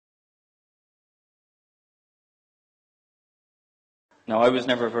Now, I was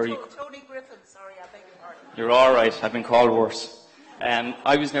never very... Tony Griffin, sorry, I beg your pardon. You're all right. I've been called worse.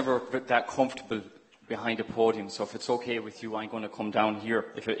 I was never that comfortable behind a podium, so if it's okay with you, I'm going to come down here,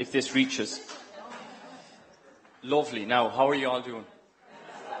 if this reaches. Lovely. Now, how are you all doing?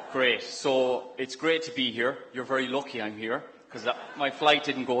 Great. So, it's great to be here. You're very lucky I'm here, because my flight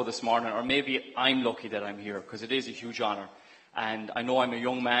didn't go this morning, or maybe I'm lucky that I'm here, because it is a huge honour. And I know I'm a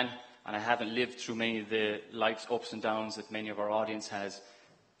young man, and I haven't lived through many of the life's ups and downs that many of our audience has,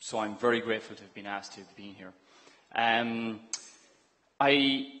 so I'm very grateful to have been asked to be here.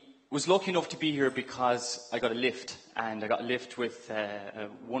 I was lucky enough to be here because I got a lift, and I got a lift with a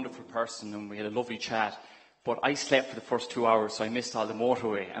wonderful person, and we had a lovely chat. But I slept for the first 2 hours, so I missed all the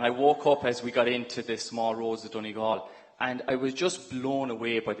motorway. And I woke up as we got into the small roads of Donegal, and I was just blown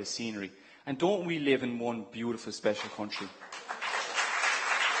away by the scenery. And don't we live in one beautiful, special country?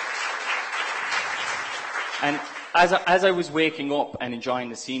 And as I was waking up and enjoying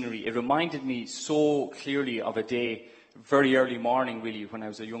the scenery, it reminded me so clearly of a day, very early morning really, when I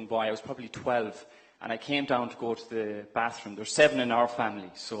was a young boy. I was probably 12, and I came down to go to the bathroom. There's 7 in our family,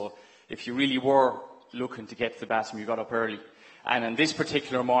 so if you really were looking to get to the bathroom, you got up early. And on this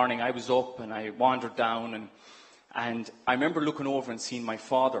particular morning, I was up and I wandered down, and I remember looking over and seeing my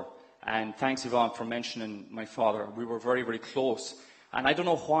father. And thanks, Yvonne, for mentioning my father. We were very, very close. And I don't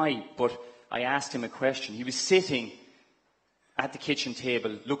know why, but I asked him a question. He was sitting at the kitchen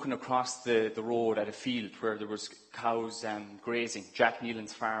table, looking across the road at a field where there was cows grazing. Jack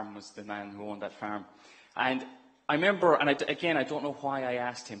Nealon's farm was the man who owned that farm. And I remember, and again, I don't know why I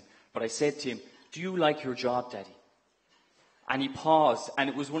asked him, but I said to him, "Do you like your job, Daddy?" And he paused, and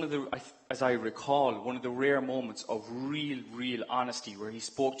it was one of the, as I recall, one of the rare moments of real honesty where he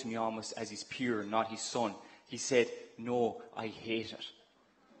spoke to me almost as his peer, not his son. He said, "No, I hate it."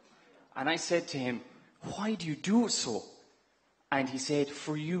 And I said to him, "Why do you do it so?" And he said,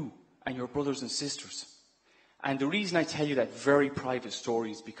 "For you and your brothers and sisters." And the reason I tell you that very private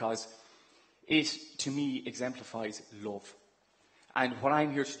story is because it, to me, exemplifies love. And what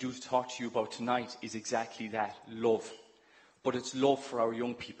I'm here to do to talk to you about tonight is exactly that, love. But it's love for our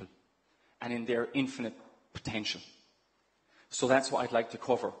young people and in their infinite potential. So that's what I'd like to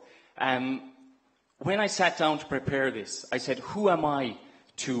cover. When I sat down to prepare this, I said, who am I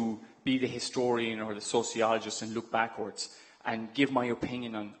to be the historian or the sociologist and look backwards and give my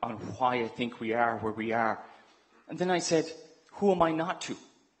opinion on why I think we are where we are? And then I said, who am I not to?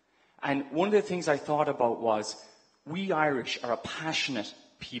 And one of the things I thought about was, we Irish are a passionate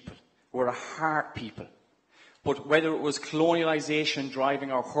people. We're a heart people. But whether it was colonialisation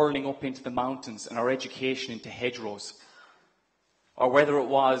driving our hurling up into the mountains and our education into hedgerows, or whether it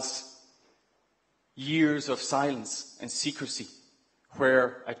was years of silence and secrecy,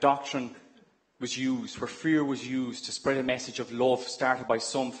 where a doctrine was used, where fear was used to spread a message of love started by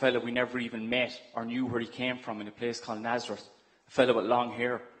some fellow we never even met or knew where he came from in a place called Nazareth, a fellow with long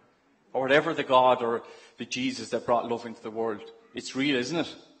hair, or whatever the God or the Jesus that brought love into the world. It's real, isn't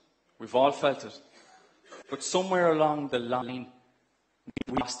it? We've all felt it. But somewhere along the line,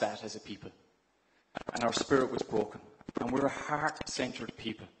 we lost that as a people. And our spirit was broken. And we're a heart-centred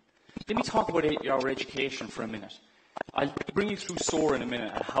people. Let me talk about our education for a minute. I'll bring you through SOAR in a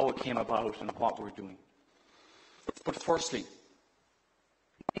minute and how it came about and what we're doing. But firstly,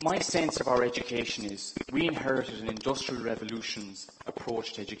 my sense of our education is we inherited an industrial revolution's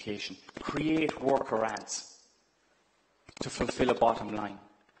approach to education. Create worker ants to fulfill a bottom line.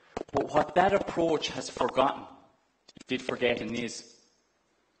 But what that approach has forgotten, did forget and is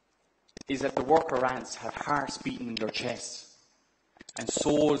that the worker ants have hearts beating in their chests and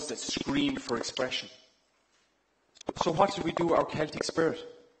souls that scream for expression. So what did we do with our Celtic spirit?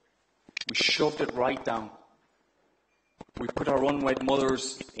 We shoved it right down. We put our unwed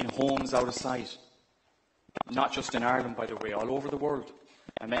mothers in homes out of sight. Not just in Ireland, by the way, all over the world.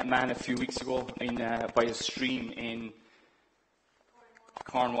 I met a man a few weeks ago by a stream in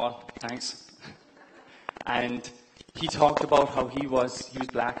Cornwall, thanks. And he talked about how he was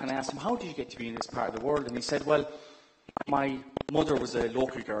black, and I asked him, how did you get to be in this part of the world? And he said, well, my mother was a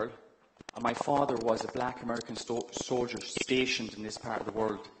local girl, and my father was a black American soldier stationed in this part of the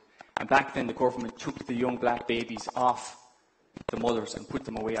world. And back then the government took the young black babies off the mothers and put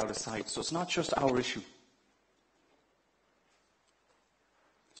them away out of sight. So it's not just our issue.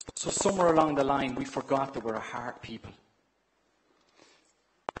 So somewhere along the line we forgot that we're a heart people.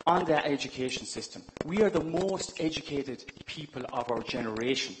 On that education system, we are the most educated people of our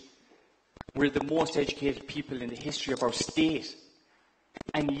generation. We're the most educated people in the history of our state.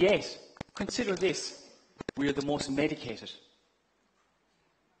 And yet, consider this, we are the most medicated.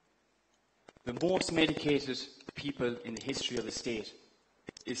 the most medicated people in the history of the state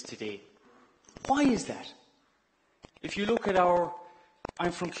is today. Why is that? If you look at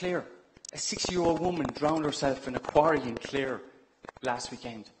I'm from Clare. A 6-year-old woman drowned herself in a quarry in Clare last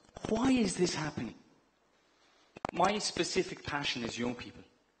weekend. Why is this happening? My specific passion is young people.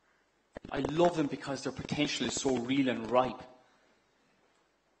 I love them because their potential is so real and ripe.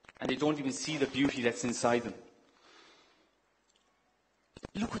 And they don't even see the beauty that's inside them.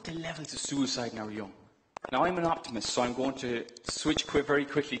 Look at the levels of suicide in our young. Now, I'm an optimist, so I'm going to switch very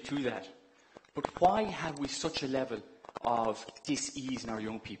quickly to that. But why have we such a level of dis-ease in our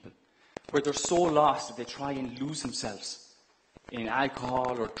young people, where they're so lost that they try and lose themselves in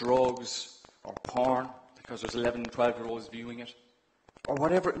alcohol or drugs or porn, because there's 11 and 12-year-olds viewing it, or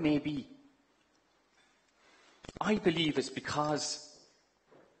whatever it may be? I believe it's because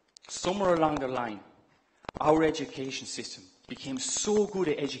somewhere along the line, our education system became so good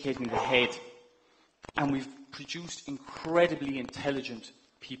at educating the head, and we've produced incredibly intelligent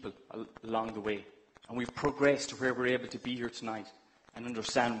people along the way. And we've progressed to where we're able to be here tonight and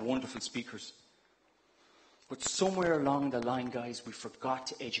understand wonderful speakers. But somewhere along the line, guys, we forgot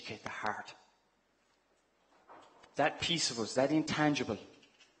to educate the heart. That piece of us, that intangible,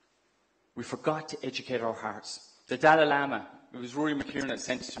 we forgot to educate our hearts. The Dalai Lama, it was Rory McKieran that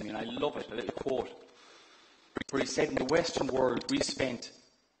sent it to me, and I love it, a little quote, where he said, in the Western world, we spent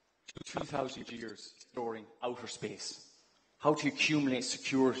 2,000 years exploring outer space, how to accumulate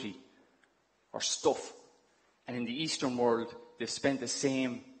security or stuff. And in the Eastern world, they've spent the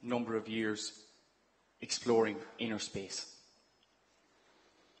same number of years exploring inner space.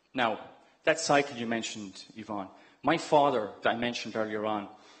 Now, that cycle you mentioned, Yvonne, my father, that I mentioned earlier on,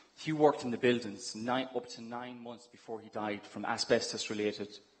 he worked in the buildings up to 9 months before he died from asbestos-related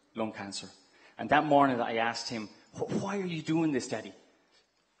lung cancer. And that morning I asked him, why are you doing this, Daddy?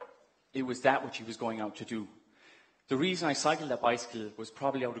 It was that which he was going out to do. The reason I cycled that bicycle was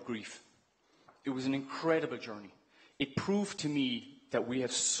probably out of grief. It was an incredible journey. It proved to me that we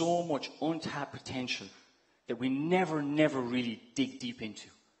have so much untapped potential that we never really dig deep into.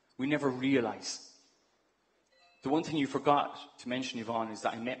 We never realize. The one thing you forgot to mention, Yvonne, is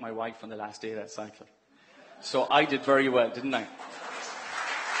that I met my wife on the last day of that cycle. So I did very well, didn't I?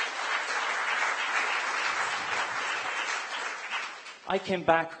 I came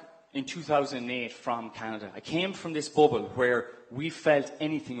back in 2008 from Canada. I came from this bubble where we felt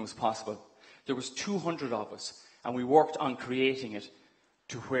anything was possible. There was 200 of us, and we worked on creating it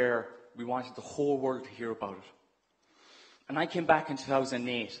to where we wanted the whole world to hear about it. And I came back in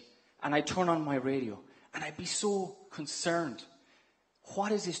 2008, and I'd turn on my radio, and I'd be so concerned.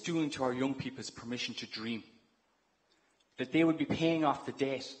 What is this doing to our young people's permission to dream? That they would be paying off the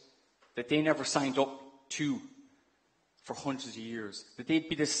debt that they never signed up to for hundreds of years. That they'd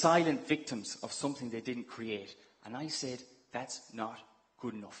be the silent victims of something they didn't create. And I said, that's not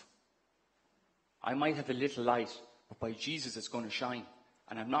good enough. I might have a little light, but by Jesus it's going to shine.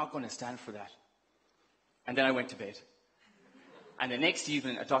 And I'm not going to stand for that. And then I went to bed. And the next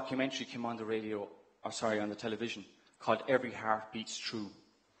evening, a documentary came on on the television, called Every Heart Beats True.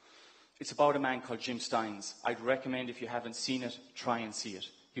 It's about a man called Jim Steins. I'd recommend, if you haven't seen it, try and see it.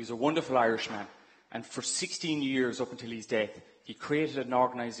 He was a wonderful Irishman. And for 16 years, up until his death, he created an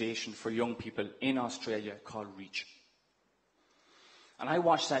organisation for young people in Australia called REACH. And I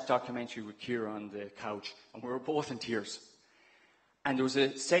watched that documentary with Kira on the couch, and we were both in tears. And there was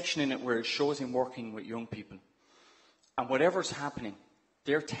a section in it where it shows him working with young people. And whatever's happening,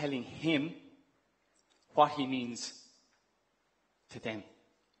 they're telling him what he means to them.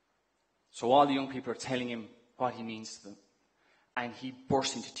 So all the young people are telling him what he means to them. And he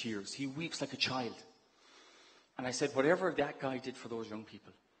bursts into tears. He weeps like a child. And I said, whatever that guy did for those young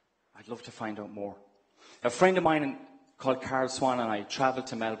people, I'd love to find out more. A friend of mine called Carl Swan and I travelled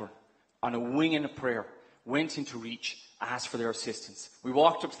to Melbourne on a wing and a prayer, went into REACH, asked for their assistance. We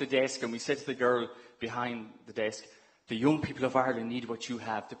walked up to the desk and we said to the girl behind the desk, the young people of Ireland need what you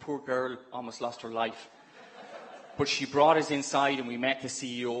have. The poor girl almost lost her life. But she brought us inside and we met the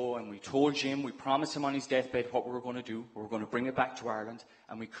CEO and we told Jim, we promised him on his deathbed what we were going to do. We were going to bring it back to Ireland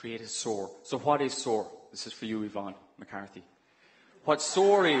and we created SOAR. So what is SOAR? This is for you, Yvonne McCarthy. What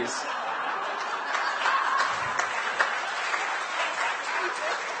SOAR is...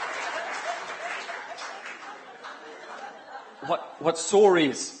 What SOAR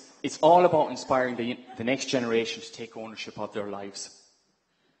is, it's all about inspiring the next generation to take ownership of their lives.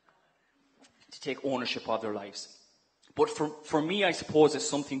 To take ownership of their lives. But for me, I suppose it's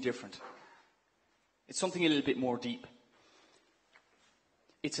something different. It's something a little bit more deep.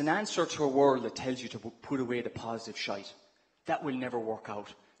 It's an answer to a world that tells you to put away the positive shite. That will never work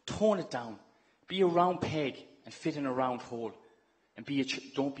out. Tone it down. Be a round peg and fit in a round hole. And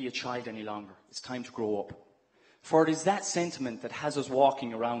don't be a child any longer. It's time to grow up. For it is that sentiment that has us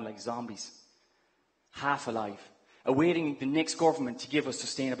walking around like zombies, half alive, awaiting the next government to give us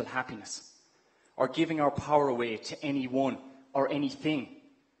sustainable happiness, or giving our power away to anyone or anything,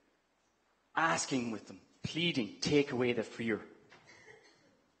 asking with them, pleading, take away the fear.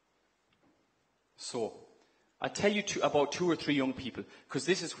 So, I'll tell you about 2 or 3 young people, because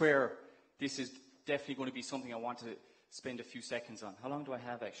this is definitely going to be something I want to spend a few seconds on. How long do I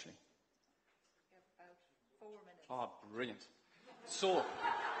have, actually? About 4 minutes. Oh, brilliant. So,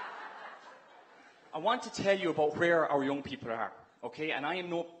 I want to tell you about where our young people are, okay? And I am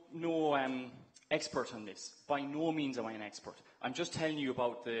no expert on this. By no means am I an expert. I'm just telling you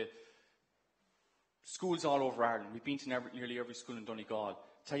about the schools all over Ireland. We've been to nearly every school in Donegal.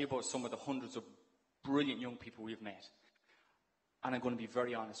 Tell you about some of the hundreds of brilliant young people we've met. And I'm going to be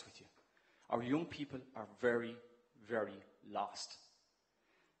very honest with you. Our young people are very, very lost.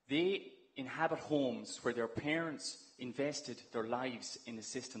 They inhabit homes where their parents invested their lives in a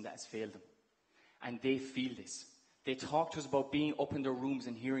system that has failed them. And they feel this. They talk to us about being up in their rooms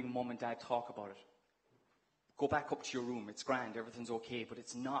and hearing mum and dad talk about it. Go back up to your room, it's grand, everything's okay, but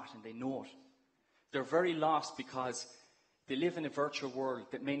it's not, and they know it. They're very lost because they live in a virtual world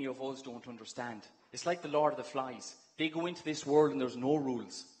that many of us don't understand. It's like the Lord of the Flies. They go into this world and there's no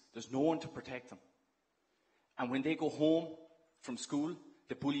rules. There's no one to protect them. And when they go home from school,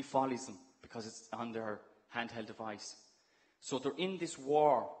 the bully follows them because it's on their handheld device. So they're in this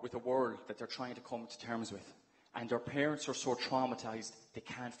war with a world that they're trying to come to terms with. And their parents are so traumatized, they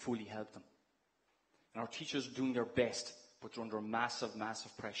can't fully help them. And our teachers are doing their best, but they're under massive,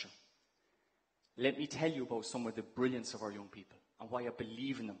 massive pressure. Let me tell you about some of the brilliance of our young people and why I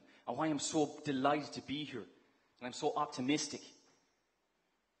believe in them and why I'm so delighted to be here and I'm so optimistic.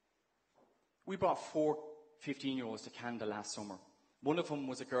 We brought 4 15-year-olds to Canada last summer. One of them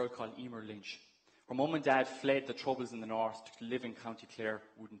was a girl called Emer Lynch. Her mum and dad fled the troubles in the north to live in County Clare,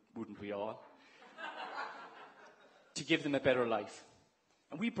 wouldn't we all? To give them a better life.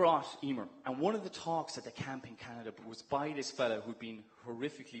 And we brought Emer, and one of the talks at the camp in Canada was by this fella who'd been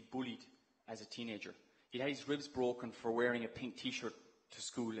horrifically bullied as a teenager. He'd had his ribs broken for wearing a pink t-shirt to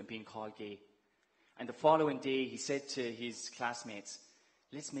school and being called gay. And the following day he said to his classmates,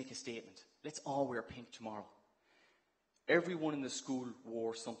 let's make a statement. Let's all wear pink tomorrow. Everyone in the school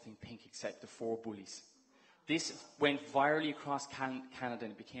wore something pink except the 4 bullies. This went virally across Canada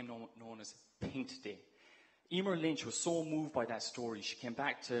and became known as Pink Day. Emer Lynch was so moved by that story, she came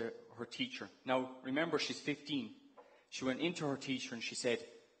back to her teacher. Now, remember, she's 15. She went into her teacher and she said,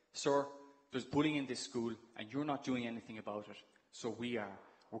 sir, there's bullying in this school and you're not doing anything about it. So we're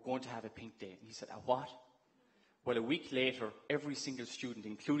going to have a pink day. And he said, a what? Well, a week later, every single student,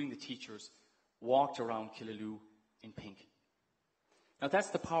 including the teachers, walked around Killaloe in pink. Now, that's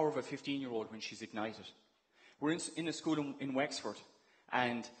the power of a 15-year-old when she's ignited. We're in a school in Wexford,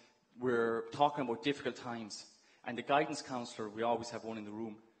 and we're talking about difficult times. And the guidance counsellor, we always have one in the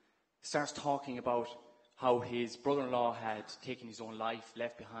room, starts talking about how his brother-in-law had taken his own life,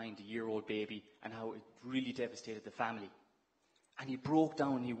 left behind a year-old baby, and how it really devastated the family. And he broke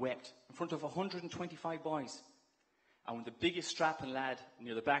down and he wept in front of 125 boys. And when the biggest strapping lad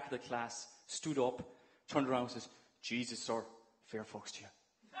near the back of the class stood up, turned around and says, Jesus, sir, fair fucks to you.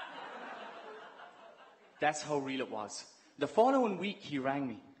 That's how real it was. The following week he rang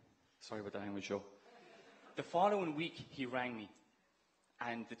me. Sorry about the language, Joe. The following week he rang me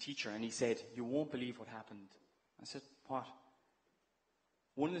and the teacher, and he said, you won't believe what happened. I said, what?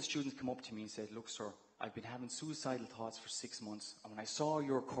 One of the students came up to me and said, look, sir, I've been having suicidal thoughts for 6 months, and when I saw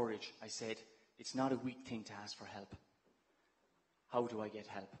your courage, I said, it's not a weak thing to ask for help. How do I get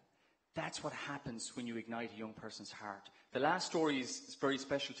help? That's what happens when you ignite a young person's heart. The last story is very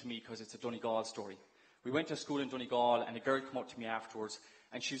special to me because it's a Donegal story. We went to school in Donegal, and a girl came up to me afterwards,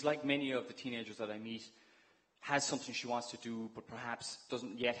 and she's like many of the teenagers that I meet, has something she wants to do, but perhaps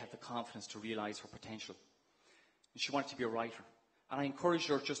doesn't yet have the confidence to realise her potential. And she wanted to be a writer. And I encouraged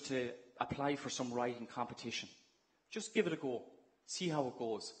her just to apply for some writing competition. Just give it a go. See how it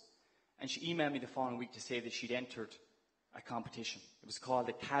goes. And she emailed me the following week to say that she'd entered a competition. It was called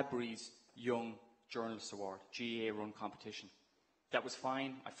the Cadbury's Young Journalist Award, GAA-run competition. That was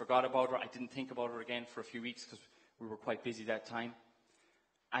fine. I forgot about her. I didn't think about her again for a few weeks because we were quite busy that time.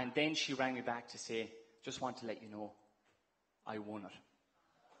 And then she rang me back to say, just want to let you know, I won it.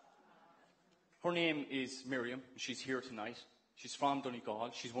 Her name is Miriam. She's here tonight. She's from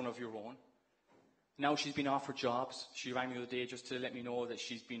Donegal. She's one of your own. Now she's been offered jobs. She rang me the other day just to let me know that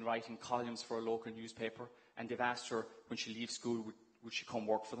she's been writing columns for a local newspaper, and they've asked her when she leaves school, would she come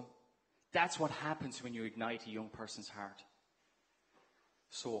work for them? That's what happens when you ignite a young person's heart.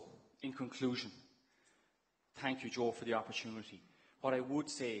 So, in conclusion, thank you, Joe, for the opportunity. What I would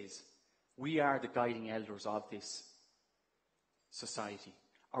say is, we are the guiding elders of this society.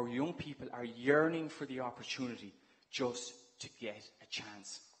 Our young people are yearning for the opportunity just to get a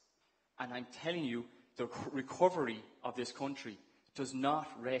chance. And I'm telling you, the recovery of this country does not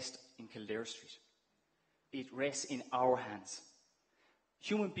rest in Kildare Street. It rests in our hands.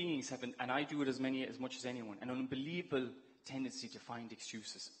 Human beings have, and I do it as much as anyone, an unbelievable tendency to find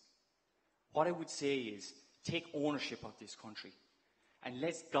excuses. What I would say is, take ownership of this country and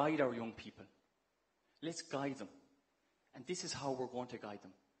let's guide our young people. Let's guide them. And this is how we're going to guide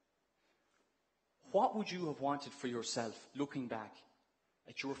them. What would you have wanted for yourself, looking back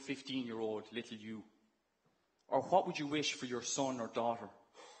at your 15-year-old little you? Or what would you wish for your son or daughter,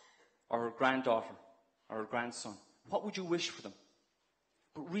 or granddaughter, or grandson? What would you wish for them?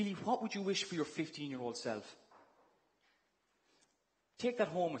 But really, what would you wish for your 15-year-old self? Take that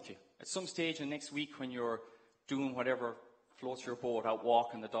home with you. At some stage in the next week when you're doing whatever floats your boat, out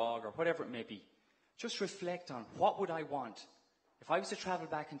walking the dog, or whatever it may be, just reflect on, what would I want? If I was to travel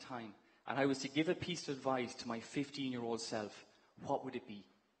back in time, and I was to give a piece of advice to my 15-year-old self, what would it be?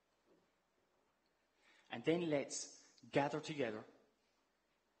 And then let's gather together.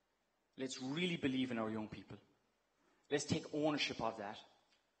 Let's really believe in our young people. Let's take ownership of that.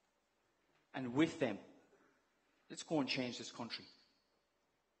 And with them, let's go and change this country.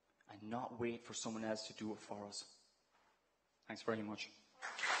 And not wait for someone else to do it for us. Thanks very much.